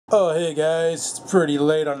Oh hey guys, it's pretty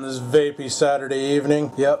late on this vapey Saturday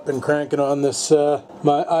evening. Yep, been cranking on this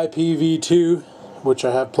my IPv2, which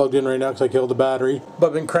I have plugged in right now because I killed the battery.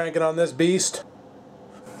 But been cranking on this beast.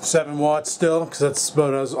 7 watts still, because that's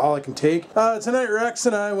about all I can take. Tonight Rex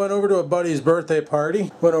and I went over to a buddy's birthday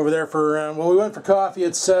party. Went over there for around, well, we went for coffee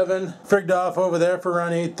at 7, frigged off over there for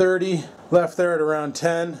around 8:30, left there at around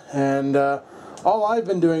 10, and all I've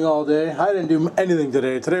been doing all day, I didn't do anything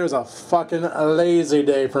today. Today was a fucking lazy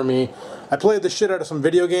day for me. I played the shit out of some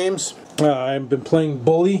video games. I've been playing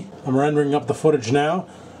Bully. I'm rendering up the footage now.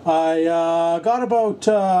 I got about,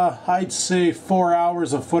 I'd say 4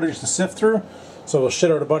 hours of footage to sift through. So we'll shit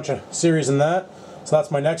out a bunch of series in that. So that's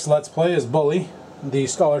my next Let's Play is Bully, the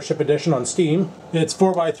Scholarship Edition on Steam. It's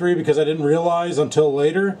 4:3 because I didn't realize until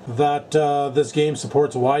later that this game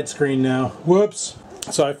supports widescreen now. Whoops.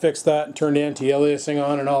 So I fixed that and turned anti-aliasing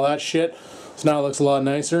on and all that shit. So now it looks a lot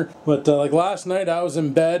nicer. But like last night I was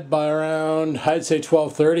in bed by around, I'd say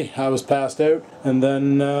 12:30. I was passed out. And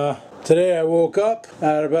then today I woke up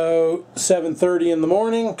at about 7:30 in the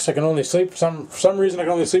morning because I can only sleep, for some reason I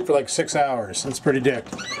can only sleep for like 6 hours. That's pretty dick.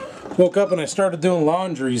 Woke up and I started doing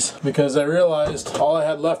laundries because I realized all I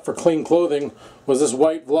had left for clean clothing was this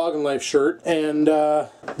white Vloggin Life shirt and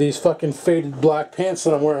these fucking faded black pants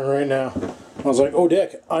that I'm wearing right now. I was like, oh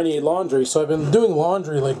dick, I need laundry. So I've been doing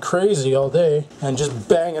laundry like crazy all day and just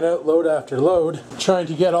banging out load after load, trying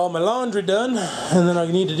to get all my laundry done. And then I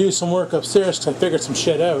need to do some work upstairs because I figured some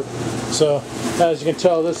shit out. So as you can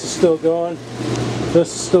tell, this is still going.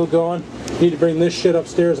 This is still going. Need to bring this shit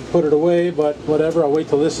upstairs and put it away, but whatever, I'll wait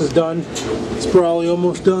till this is done. It's probably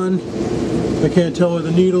almost done. I can't tell where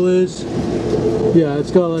the needle is. Yeah,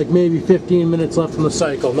 it's got like maybe 15 minutes left on the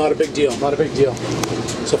cycle. Not a big deal, not a big deal.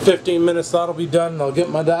 So 15 minutes, that'll be done, and I'll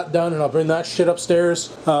get that done, and I'll bring that shit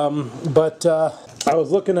upstairs. I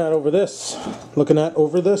was looking at over this,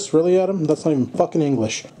 really, Adam? That's not even fucking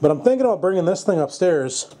English. But I'm thinking about bringing this thing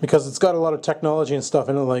upstairs because it's got a lot of technology and stuff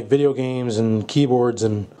in it, like video games and keyboards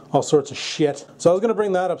and all sorts of shit. So I was going to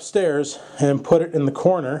bring that upstairs and put it in the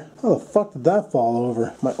corner. How the fuck did that fall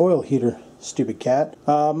over? My oil heater, stupid cat.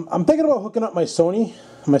 I'm thinking about hooking up my Sony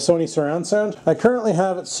surround sound. I currently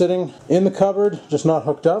have it sitting in the cupboard, just not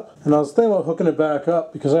hooked up. And I was thinking about hooking it back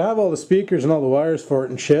up because I have all the speakers and all the wires for it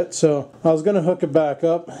and shit. So I was gonna hook it back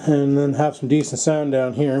up and then have some decent sound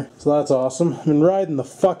down here. So that's awesome. I've been riding the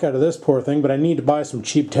fuck out of this poor thing, but I need to buy some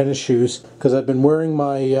cheap tennis shoes because I've been wearing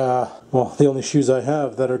my, well, the only shoes I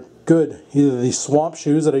have that are good. Either the swamp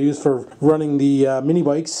shoes that I use for running the mini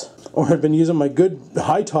bikes, or I've been using my good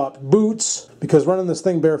high top boots because running this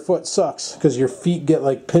thing barefoot sucks because your feet get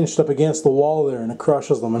like pinched up against the wall there and it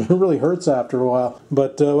crushes them and it really hurts after a while.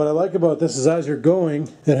 But what I like about this is as you're going,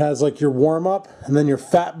 it has like your warm up and then your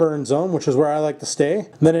fat burn zone, which is where I like to stay,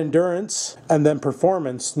 and then endurance and then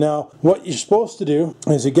performance. Now what you're supposed to do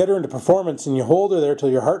is you get her into performance and you hold her there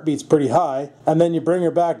till your heartbeat's pretty high, and then you bring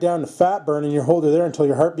her back down to fat burn and you hold her there until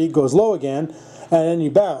your heartbeat goes low again, and then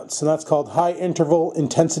you bounce, and that's called high interval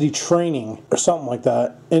intensity training or something like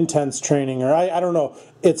that. Intense training, or I don't know.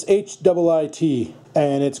 It's HIIT,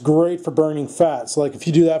 and it's great for burning fat. So like if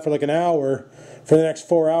you do that for like an hour, for the next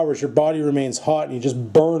 4 hours your body remains hot and you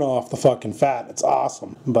just burn off the fucking fat. It's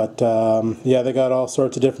awesome. But yeah, they got all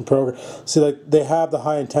sorts of different programs. See, like they have the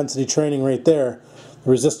high intensity training right there,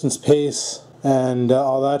 the resistance pace and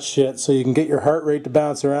all that shit, so you can get your heart rate to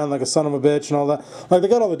bounce around like a son of a bitch and all that. Like they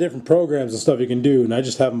got all the different programs and stuff you can do, and I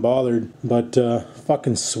just haven't bothered. But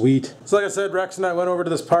fucking sweet. So like I said, Rex and I went over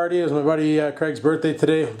to this party. It was my buddy Craig's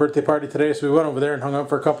birthday party today, so we went over there and hung out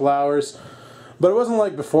for a couple hours. But it wasn't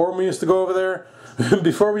like before when we used to go over there.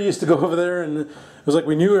 Before we used to go over there and it was like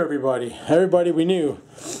we knew everybody. Everybody we knew.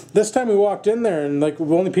 This time we walked in there and like the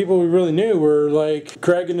only people we really knew were like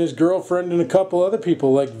Craig and his girlfriend and a couple other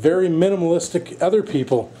people, like very minimalistic other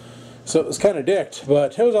people. So it was kind of dicked,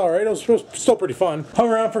 but it was alright. It was still pretty fun. Hung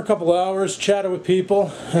around for a couple hours, chatted with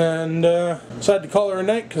people, and decided to call her a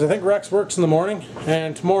night because I think Rex works in the morning.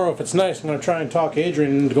 And tomorrow, if it's nice, I'm going to try and talk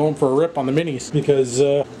Adrian into going for a rip on the minis because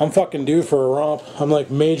I'm fucking due for a romp. I'm like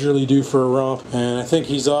majorly due for a romp, and I think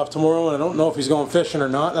he's off tomorrow, and I don't know if he's going fishing or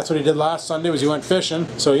not. That's what he did last Sunday, was he went fishing,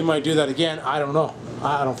 so he might do that again. I don't know.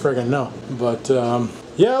 I don't friggin' know. But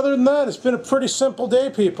yeah, other than that, it's been a pretty simple day,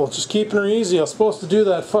 people. Just keeping her easy. I was supposed to do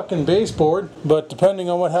that fucking baseboard, but depending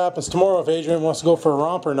on what happens tomorrow, if Adrian wants to go for a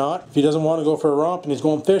romp or not, if he doesn't want to go for a romp and he's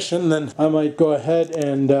going fishing, then I might go ahead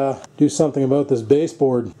and do something about this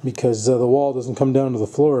baseboard because the wall doesn't come down to the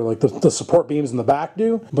floor like the support beams in the back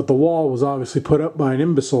do, but the wall was obviously put up by an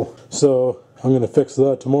imbecile. So I'm going to fix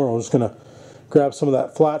that tomorrow. I'm just going to grab some of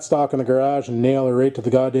that flat stock in the garage and nail it right to the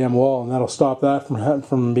goddamn wall, and that'll stop that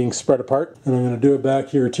from being spread apart. And I'm going to do it back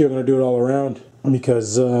here too. I'm going to do it all around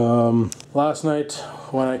because last night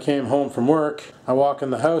when I came home from work, I walk in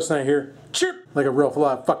the house and I hear chirp, like a real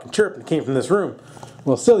loud fucking chirp, and it came from this room.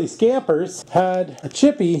 Well, silly scampers had a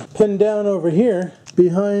chippy pinned down over here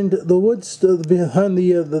behind the behind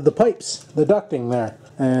the pipes, the ducting there.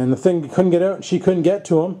 And the thing couldn't get out and she couldn't get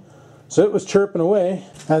to him. So it was chirping away,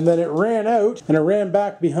 and then it ran out and it ran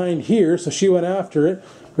back behind here, so she went after it,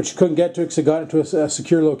 but she couldn't get to it because it got into a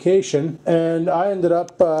secure location. And I ended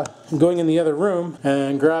up going in the other room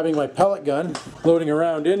and grabbing my pellet gun, loading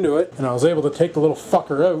around into it, and I was able to take the little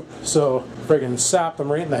fucker out. So friggin' sapped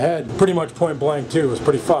him right in the head. Pretty much point blank too. It was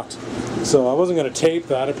pretty fucked. So I wasn't going to tape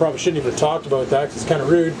that. I probably shouldn't even have talked about that because it's kind of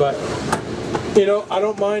rude, but you know, I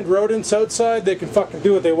don't mind rodents outside. They can fucking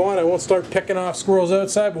do what they want. I won't start picking off squirrels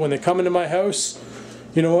outside, but when they come into my house,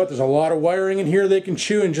 you know what? There's a lot of wiring in here they can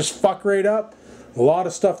chew and just fuck right up. A lot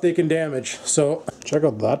of stuff they can damage. So, check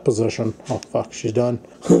out that position. Oh fuck, she's done.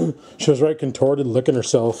 She was right contorted, licking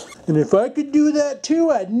herself. And if I could do that too,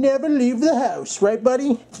 I'd never leave the house. Right,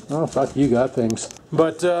 buddy? Oh fuck, you got things.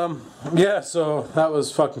 But, yeah, so that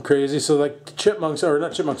was fucking crazy. So, like, chipmunks, or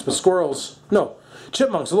not chipmunks, but squirrels. No.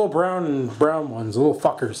 Chipmunks, the little brown ones, the little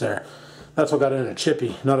fuckers there. That's what got in a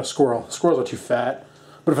chippy, not a squirrel. Squirrels are too fat.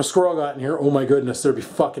 But if a squirrel got in here, oh my goodness, there'd be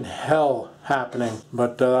fucking hell happening.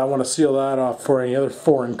 But I want to seal that off before any other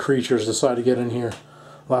foreign creatures decide to get in here.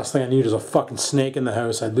 Last thing I need is a fucking snake in the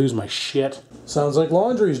house. I'd lose my shit. Sounds like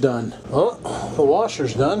laundry's done. Oh, the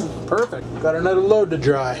washer's done. Perfect. Got another load to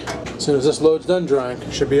dry. As soon as this load's done drying,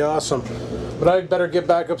 should be awesome. But I better get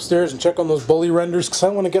back upstairs and check on those bully renders because I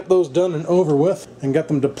want to get those done and over with and get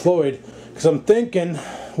them deployed. Because I'm thinking,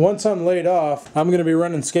 once I'm laid off, I'm going to be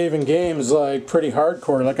running Skaven games like pretty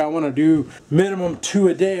hardcore. Like I want to do minimum 2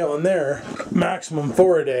 a day on there, maximum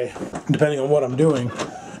 4 a day, depending on what I'm doing.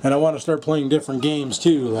 And I want to start playing different games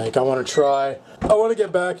too. Like I want to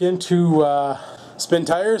get back into spin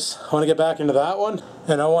tires. I want to get back into that one.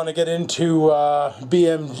 And I want to get into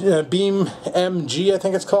Beam MG, I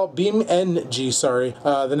think it's called. Beam NG, sorry.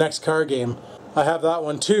 The next car game. I have that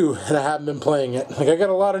one too, and I haven't been playing it. Like I got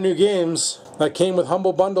a lot of new games that came with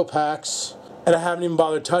Humble Bundle packs, and I haven't even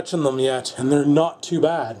bothered touching them yet, and they're not too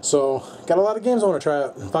bad. So, got a lot of games I want to try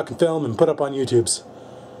out and fucking film and put up on YouTubes.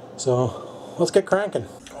 So, let's get cranking.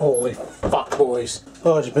 Holy fuck, boys.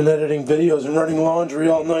 Oh, I've just been editing videos and running laundry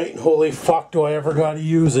all night, and holy fuck, do I ever gotta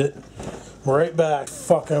use it. Right back.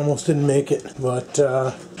 Fuck, I almost didn't make it. But,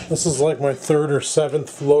 this is like my 3rd or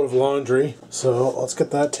 7th load of laundry. So, let's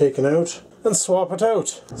get that taken out and swap it out.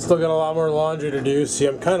 Still got a lot more laundry to do. See,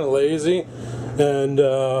 I'm kind of lazy, and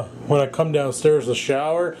when I come downstairs to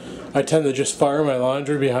shower, I tend to just fire my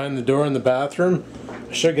laundry behind the door in the bathroom.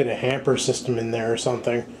 I should get a hamper system in there or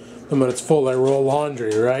something. And when it's full, I roll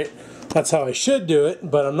laundry, right? That's how I should do it,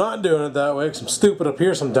 but I'm not doing it that way because I'm stupid up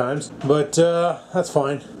here sometimes. But that's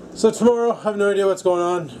fine. So tomorrow, I have no idea what's going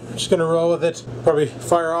on. I'm just going to roll with it. Probably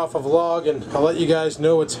fire off a vlog and I'll let you guys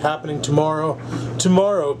know what's happening tomorrow.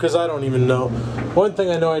 Tomorrow, because I don't even know. One thing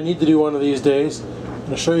I know I need to do one of these days. I'm going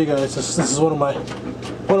to show you guys this. This is one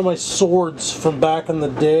of my swords from back in the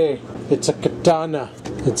day. It's a katana.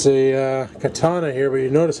 It's a katana here, but you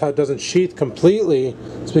notice how it doesn't sheath completely.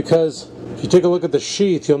 It's because if you take a look at the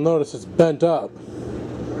sheath, you'll notice it's bent up.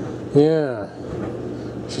 Yeah.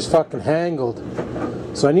 She's fucking hangled.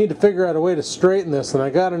 So I need to figure out a way to straighten this, and I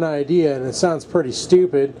got an idea, and it sounds pretty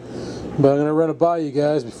stupid, but I'm going to run it by you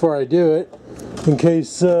guys before I do it, in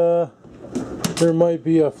case there might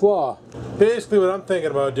be a flaw. Basically what I'm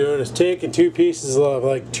thinking about doing is taking 2 pieces of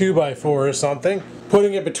like 2x4 or something,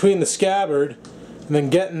 putting it between the scabbard, and then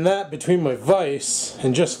getting that between my vise,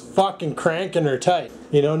 and just fucking cranking her tight.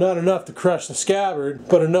 You know, not enough to crush the scabbard,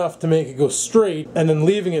 but enough to make it go straight, and then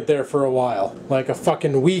leaving it there for a while, like a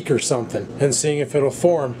fucking week or something, and seeing if it'll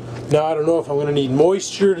form. Now, I don't know if I'm going to need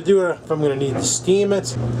moisture to do it, if I'm going to need to steam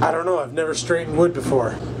it. I don't know, I've never straightened wood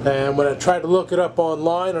before. And when I tried to look it up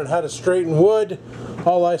online on how to straighten wood,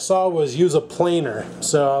 all I saw was use a planer.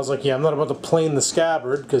 So I was like, yeah, I'm not about to plane the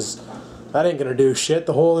scabbard, because that ain't going to do shit.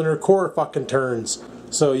 The whole inner core fucking turns.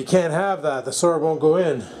 So you can't have that, the sword won't go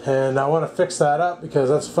in, and I want to fix that up because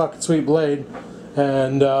that's a fucking sweet blade.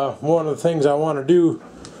 And one of the things I want to do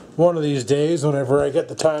one of these days, whenever I get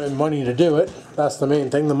the time and money to do it, that's the main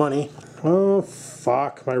thing, the money. Oh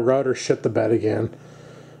fuck, my router shit the bed again.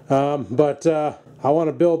 But I want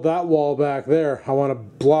to build that wall back there. I want to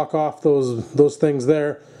block off those things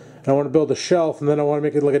there. And I want to build a shelf, and then I want to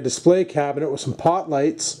make it like a display cabinet with some pot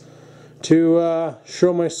lights to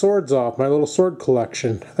show my swords off, my little sword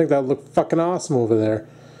collection. I think that would look fucking awesome over there.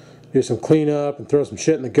 do some cleanup and throw some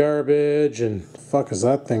shit in the garbage. And the fuck is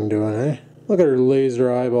that thing doing, eh? Look at her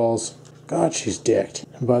laser eyeballs. God, she's dicked.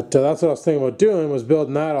 But that's what I was thinking about doing, was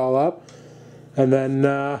building that all up. And then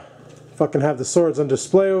fucking have the swords on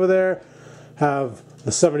display over there. Have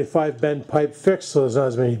the 75 bend pipe fixed so there's not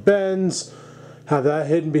as many bends. Have that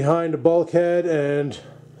hidden behind a bulkhead and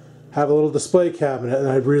have a little display cabinet. And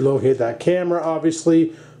I'd relocate that camera,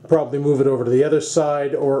 obviously. Probably move it over to the other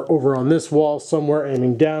side or over on this wall somewhere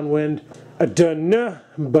aiming downwind. I don't know,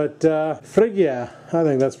 but frig yeah, I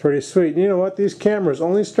think that's pretty sweet. And you know what? These cameras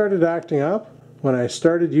only started acting up when I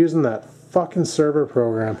started using that fucking server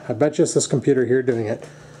program. I bet you it's this computer here doing it.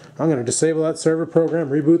 I'm going to disable that server program,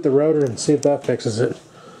 reboot the router, and see if that fixes it.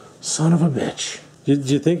 Son of a bitch. Do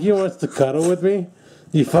you think he wants to cuddle with me?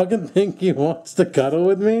 You fucking think he wants to cuddle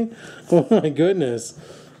with me? Oh my goodness.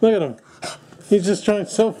 Look at him. He's just trying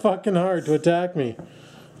so fucking hard to attack me.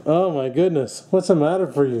 Oh my goodness. What's the matter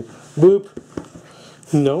for you? Boop.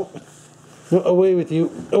 No. No, away with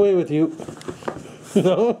you. Away with you.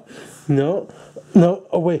 No. No. No.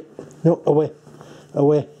 Away. No. Away.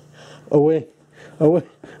 Away. Away. Away.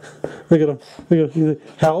 Look at him. Look at him. He's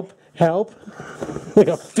like, help. Help. Like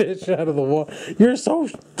a fish out of the water. You're so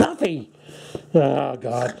stuffy. Oh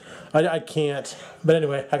God. I can't. But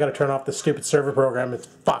anyway, I gotta turn off the stupid server program. It's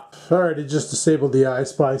fucked. Alright, it just disabled the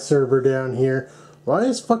iSpy server down here. Why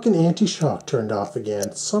is fucking anti-shock turned off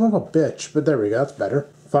again? Son of a bitch. But there we go, that's better.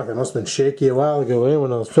 Fuck, it must have been shaky a while ago, eh,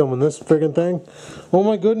 when I was filming this friggin' thing. Oh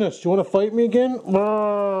my goodness, do you want to fight me again?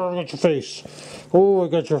 Oh, I got your face. Oh, I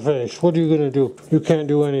got your face. What are you gonna do? You can't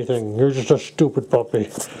do anything. You're just a stupid puppy.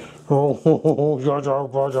 Oh,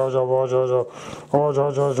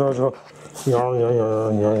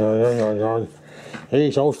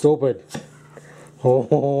 he's so stupid.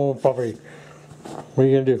 Oh, puppy. What are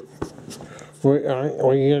you gonna do? What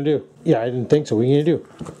are you gonna do? Yeah, I didn't think so. What are you gonna do?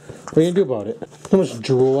 What are you gonna do about it? How much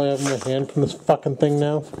drool I have in my hand from this fucking thing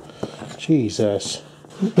now? Jesus.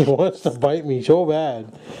 He wants to bite me so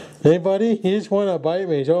bad. Anybody? He just want to bite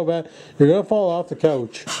me so bad. You're gonna fall off the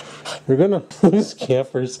couch. You're gonna... This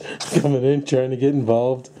camper's coming in trying to get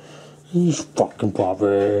involved. He's fucking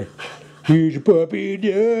puppy. He's a puppy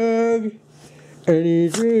dog. And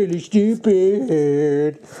he's really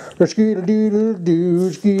stupid.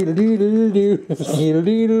 Skeetle-doodle-doo, skeetle-doodle-doo,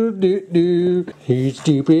 skeetle-doodle-doo-doo. He's a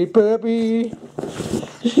stupid puppy.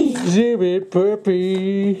 He's a stupid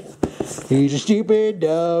puppy. He's a stupid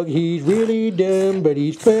dog. He's really dumb, but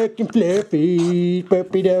he's fucking fluffy.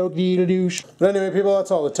 Puppy dog, deedle-doosh. But anyway, people, that's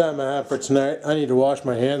all the time I have for tonight. I need to wash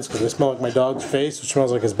my hands because they smell like my dog's face, which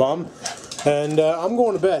smells like his bum. And I'm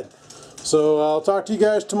going to bed. So I'll talk to you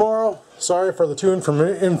guys tomorrow. Sorry for the two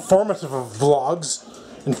informative vlogs.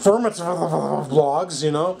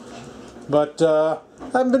 You know. But I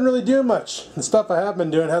haven't been really doing much. The stuff I have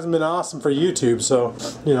been doing hasn't been awesome for YouTube. So,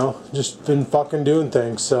 you know, just been fucking doing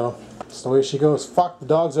things. So, that's the way she goes. Fuck, the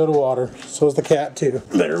dog's out of water. So is the cat too.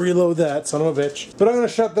 Better reload that, son of a bitch. But I'm going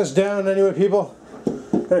to shut this down anyway, people.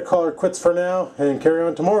 I'm going to call her quits for now and carry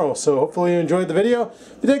on tomorrow. So hopefully you enjoyed the video.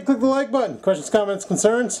 If you did, click the like button. Questions, comments,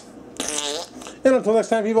 concerns. And until next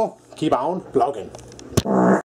time, people, keep on vlogging.